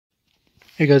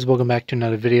Hey guys, welcome back to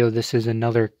another video. This is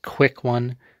another quick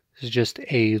one. This is just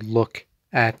a look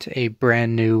at a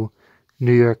brand new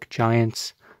New York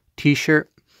Giants t-shirt.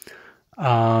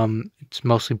 It's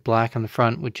mostly black on the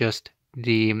front with just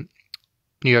the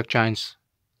New York Giants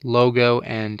logo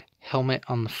and helmet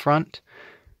on the front.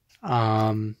 You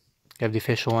have the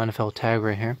official NFL tag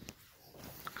right here.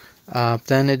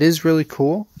 Then it is really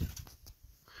cool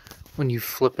when you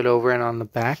flip it over and on the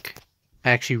back.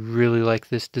 I actually really like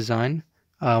this design.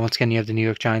 Once again, you have the New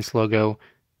York Giants logo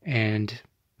and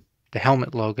the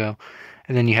helmet logo,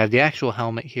 and then you have the actual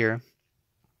helmet here.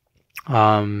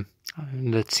 That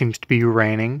seems to be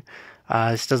raining.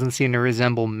 This doesn't seem to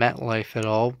resemble MetLife at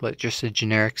all, but just a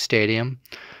generic stadium.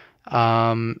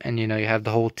 And you have the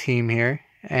whole team here,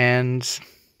 and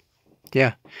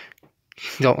yeah,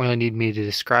 you don't really need me to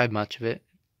describe much of it.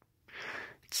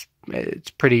 It's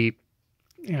pretty,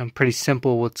 pretty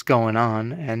simple what's going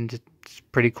on, and it's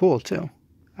pretty cool too.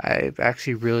 I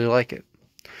actually really like it.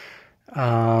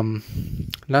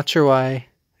 Not sure why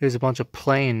there's a bunch of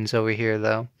planes over here,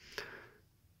 though.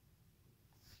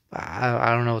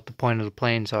 I don't know what the point of the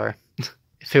planes are.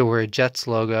 If it were a Jets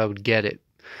logo, I would get it.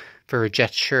 For a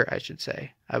Jets shirt, I should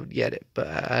say, I would get it.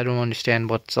 But I don't understand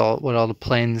what all the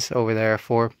planes over there are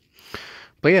for.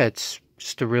 But yeah, it's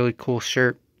just a really cool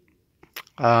shirt.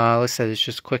 Like I said, it's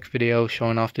just a quick video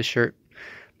showing off the shirt.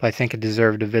 But I think it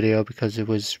deserved a video because it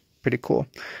was pretty cool.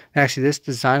 Actually, this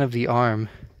design of the arm,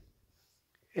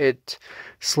 it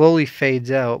slowly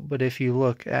fades out, but if you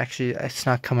look, actually, it's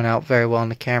not coming out very well on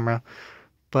the camera,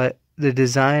 but the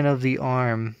design of the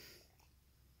arm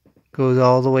goes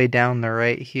all the way down the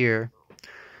right here,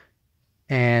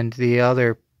 and the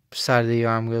other side of the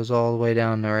arm goes all the way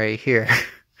down the right here.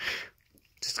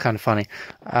 It's kind of funny.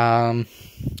 But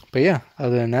yeah,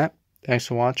 other than that, thanks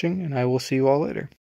for watching, and I will see you all later.